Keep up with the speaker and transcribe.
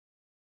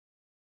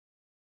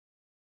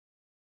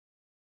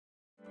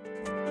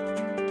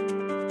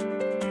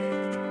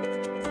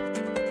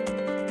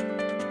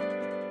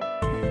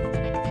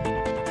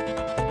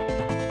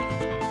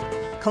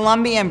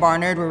Columbia and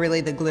Barnard were really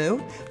the glue,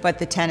 but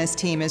the tennis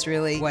team is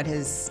really what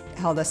has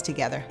held us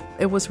together.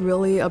 It was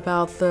really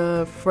about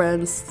the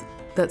friends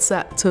that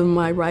sat to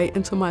my right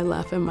and to my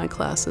left in my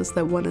classes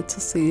that wanted to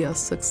see us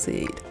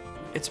succeed.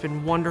 It's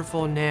been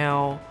wonderful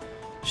now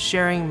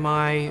sharing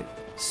my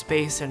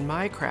space and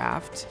my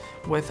craft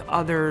with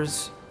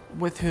others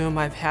with whom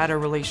I've had a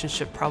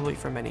relationship probably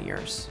for many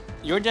years.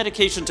 Your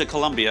dedication to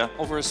Columbia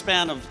over a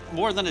span of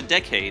more than a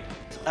decade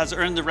has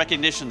earned the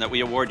recognition that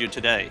we award you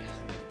today.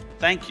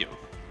 Thank you.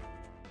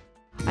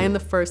 I am the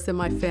first in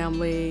my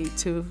family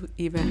to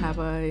even have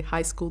a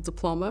high school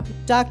diploma.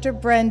 Dr.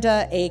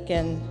 Brenda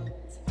Aiken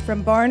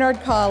from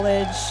Barnard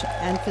College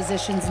and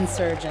Physicians and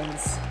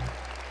Surgeons.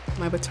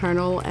 My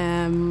paternal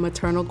and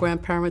maternal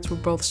grandparents were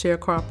both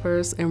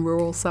sharecroppers in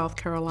rural South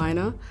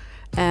Carolina,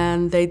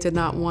 and they did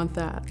not want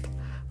that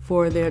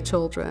for their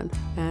children.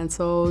 And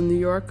so New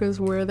York is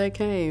where they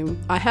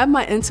came. I had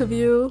my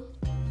interview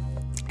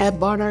at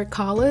Barnard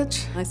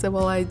College. I said,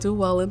 well, I do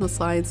well in the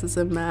sciences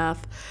and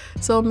math,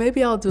 so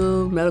maybe I'll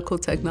do medical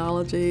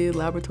technology,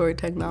 laboratory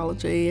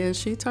technology. And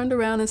she turned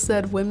around and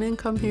said, women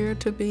come here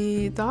to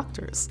be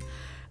doctors.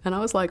 And I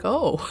was like,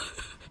 oh.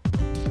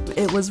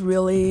 It was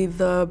really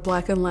the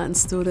Black and Latin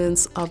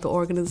students of the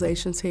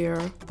organizations here,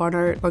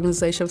 Barnard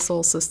Organization of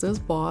Soul Sisters,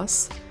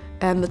 BOSS,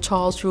 and the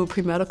Charles Drew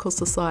Pre-Medical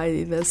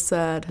Society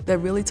that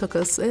really took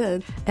us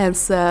in and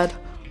said,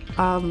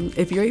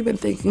 if you're even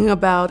thinking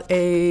about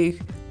a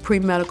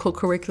pre-medical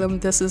curriculum,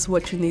 this is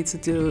what you need to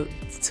do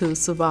to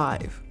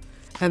survive.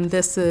 And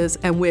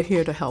we're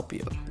here to help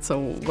you.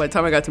 So by the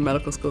time I got to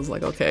medical school, it was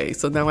like, okay,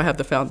 so now I have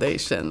the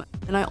foundation.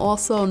 And I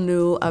also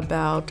knew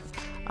about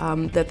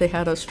that they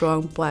had a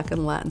strong Black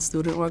and Latin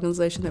student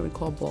organization that we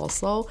call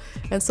BALSO.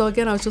 And so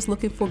again, I was just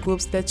looking for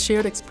groups that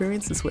shared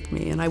experiences with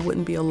me and I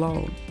wouldn't be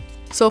alone.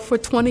 So for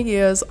 20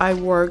 years, I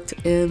worked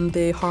in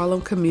the Harlem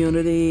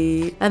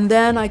community, and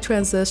then I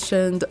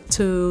transitioned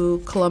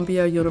to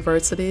Columbia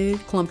University,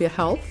 Columbia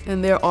Health,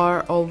 and there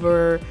are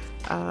over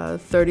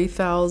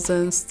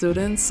 30,000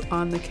 students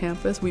on the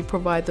campus. We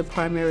provide the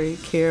primary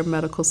care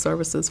medical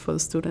services for the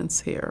students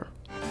here.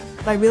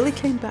 I really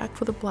came back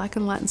for the Black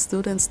and Latin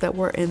students that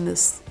were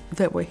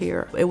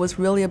here. It was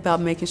really about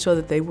making sure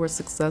that they were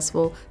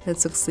successful and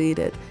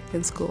succeeded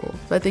in school.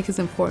 So I think it's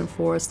important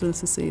for our students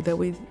to see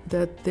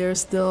that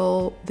there's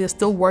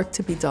still work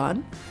to be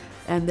done,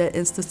 and that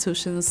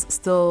institutions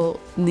still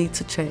need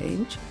to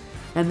change,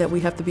 and that we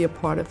have to be a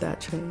part of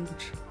that change.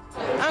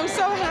 I'm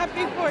so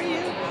happy for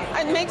you.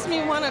 It makes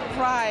me want to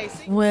cry.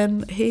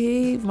 When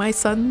my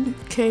son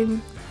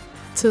came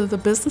to the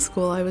business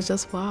school, I was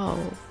just, wow.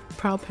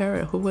 Proud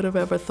parent. Who would have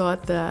ever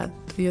thought that,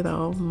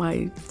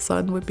 my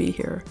son would be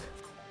here?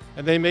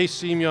 And they may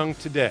seem young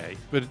today,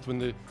 but when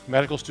the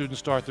medical students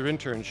start their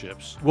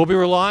internships, we'll be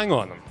relying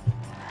on them.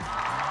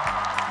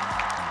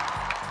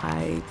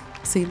 I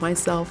see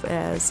myself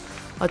as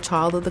a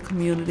child of the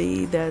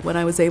community that when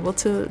I was able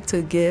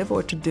to give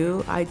or to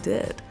do, I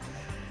did.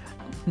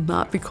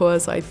 Not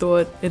because I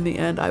thought in the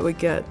end I would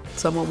get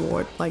some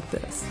award like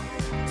this.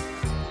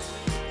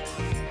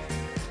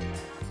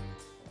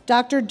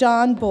 Dr.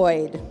 Dawn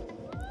Boyd,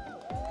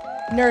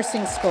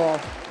 nursing school.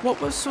 What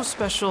was so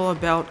special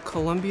about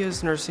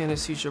Columbia's nurse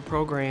anesthesia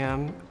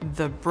program,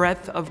 the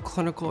breadth of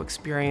clinical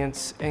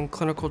experience and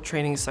clinical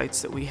training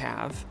sites that we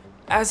have.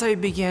 As I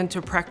began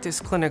to practice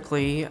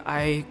clinically,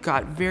 I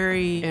got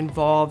very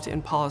involved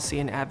in policy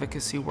and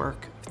advocacy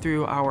work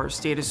through our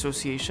State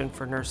Association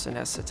for Nurse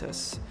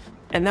Anesthetists.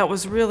 And that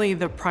was really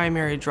the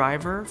primary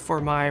driver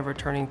for my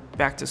returning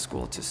back to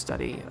school to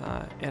study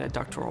in a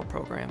doctoral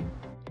program.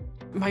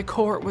 My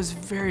cohort was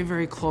very,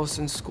 very close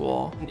in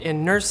school.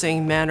 In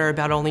nursing, men are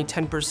about only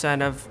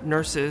 10% of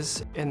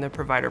nurses in the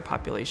provider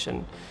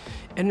population.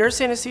 In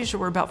nurse anesthesia,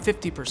 we're about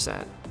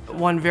 50%.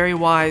 One very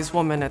wise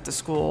woman at the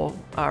school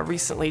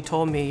recently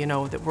told me,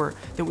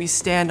 that we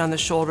stand on the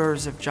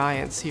shoulders of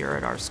giants here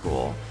at our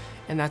school,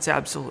 and that's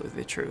absolutely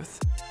the truth.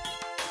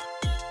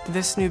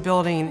 This new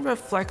building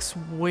reflects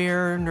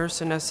where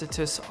nurse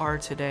anesthetists are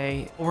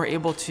today. We're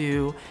able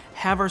to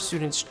have our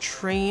students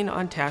train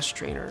on task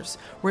trainers.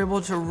 We're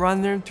able to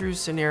run them through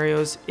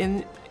scenarios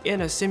in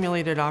a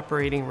simulated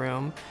operating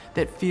room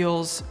that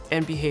feels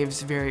and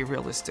behaves very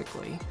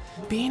realistically.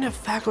 Being a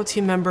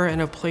faculty member in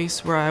a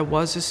place where I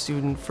was a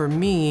student, for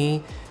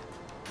me,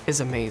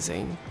 is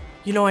amazing.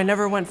 I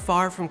never went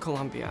far from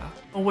Columbia.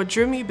 What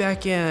drew me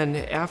back in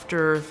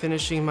after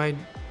finishing my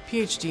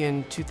PhD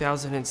in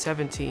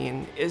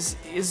 2017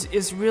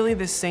 is really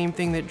the same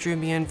thing that drew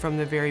me in from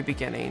the very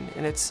beginning.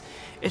 And it's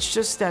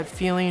just that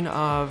feeling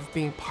of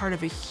being part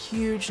of a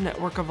huge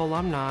network of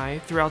alumni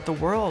throughout the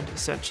world,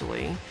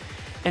 essentially,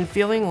 and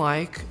feeling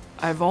like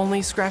I've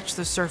only scratched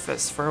the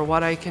surface for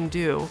what I can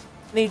do.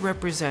 They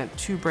represent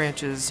two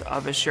branches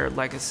of a shared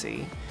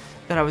legacy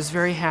that I was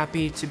very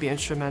happy to be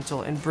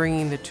instrumental in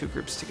bringing the two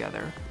groups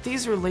together.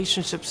 These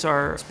relationships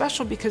are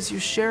special because you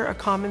share a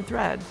common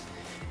thread.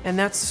 And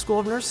that's the School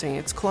of Nursing.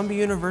 It's Columbia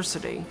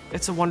University.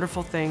 It's a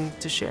wonderful thing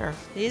to share.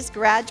 These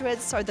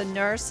graduates are the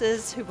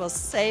nurses who will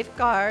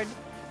safeguard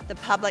the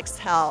public's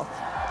health.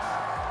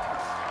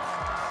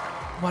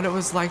 What it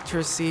was like to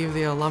receive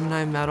the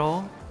Alumni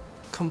Medal,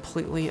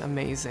 completely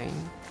amazing.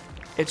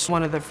 It's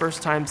one of the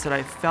first times that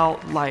I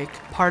felt like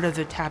part of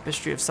the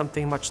tapestry of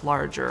something much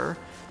larger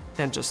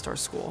than just our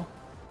school.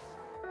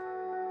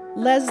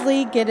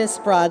 Leslie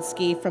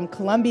Giddis-Brodsky from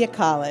Columbia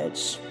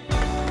College.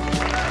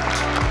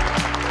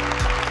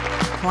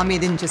 Columbia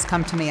didn't just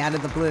come to me out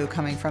of the blue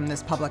coming from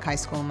this public high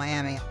school in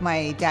Miami.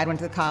 My dad went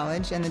to the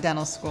college and the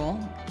dental school,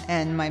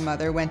 and my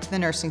mother went to the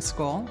nursing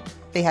school.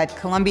 They had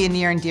Columbia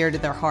near and dear to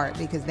their heart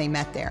because they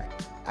met there.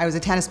 I was a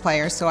tennis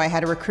player, so I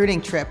had a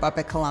recruiting trip up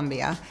at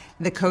Columbia.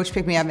 The coach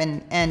picked me up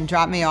and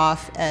dropped me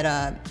off at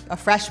a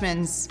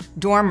freshman's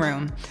dorm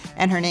room,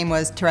 and her name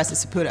was Teresa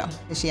Saputo.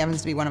 She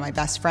happens to be one of my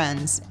best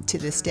friends to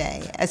this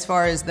day. As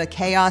far as the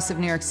chaos of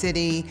New York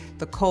City,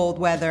 the cold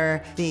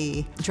weather,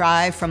 the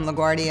drive from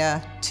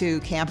LaGuardia to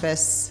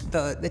campus,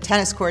 the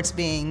tennis courts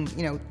being,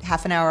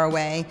 half an hour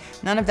away,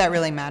 none of that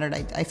really mattered.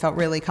 I felt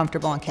really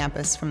comfortable on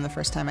campus from the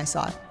first time I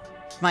saw it.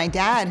 My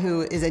dad,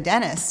 who is a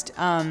dentist,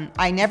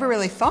 I never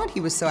really thought he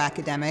was so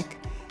academic,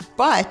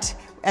 but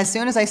as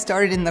soon as I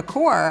started in the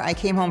Corps, I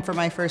came home for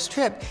my first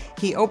trip,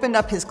 he opened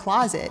up his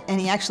closet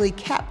and he actually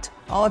kept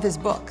all of his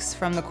books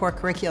from the Corps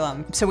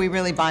curriculum, so we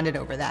really bonded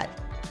over that.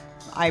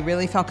 I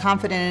really felt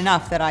confident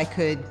enough that I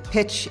could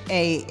pitch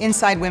a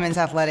Inside Women's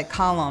Athletic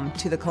column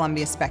to the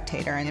Columbia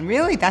Spectator, and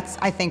really that's,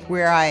 I think,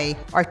 where I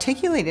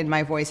articulated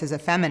my voice as a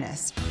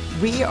feminist.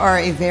 We are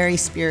a very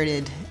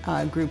spirited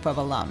group of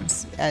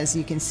alums, as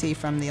you can see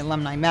from the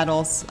alumni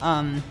medals,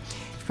 from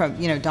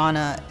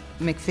Donna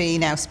McPhee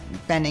now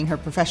spending her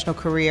professional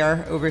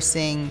career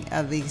overseeing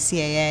the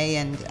CAA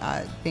and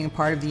being a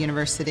part of the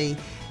university.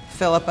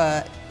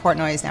 Philippa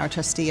Portnoy is now a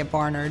trustee at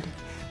Barnard.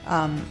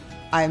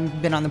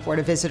 I've been on the Board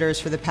of Visitors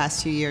for the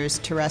past 2 years.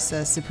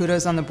 Teresa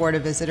Saputo's on the Board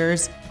of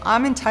Visitors.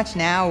 I'm in touch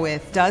now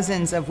with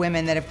dozens of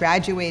women that have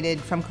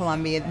graduated from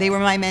Columbia. They were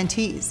my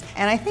mentees.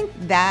 And I think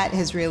that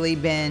has really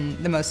been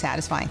the most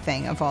satisfying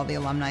thing of all the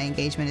alumni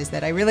engagement, is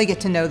that I really get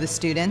to know the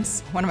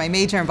students. One of my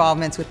major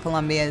involvements with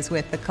Columbia is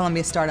with the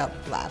Columbia Startup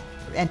Lab,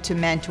 and to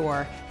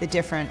mentor the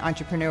different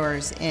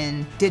entrepreneurs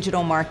in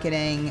digital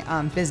marketing,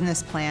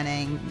 business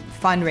planning,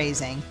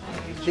 fundraising.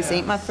 This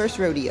ain't my first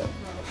rodeo.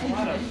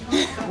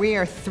 We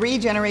are 3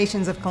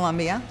 generations of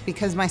Columbia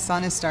because my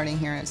son is starting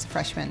here as a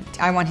freshman.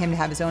 I want him to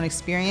have his own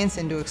experience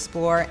and to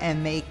explore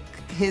and make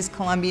his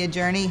Columbia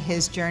journey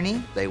his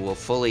journey. They will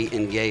fully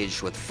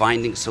engage with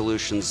finding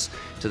solutions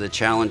to the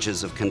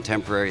challenges of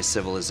contemporary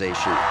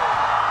civilization.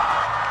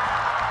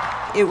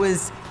 It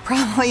was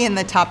probably in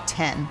the top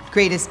 10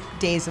 greatest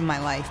days of my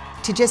life.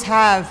 To just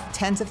have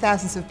tens of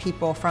thousands of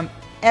people from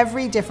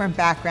every different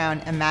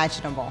background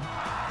imaginable.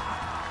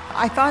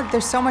 I thought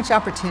there's so much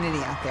opportunity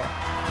out there.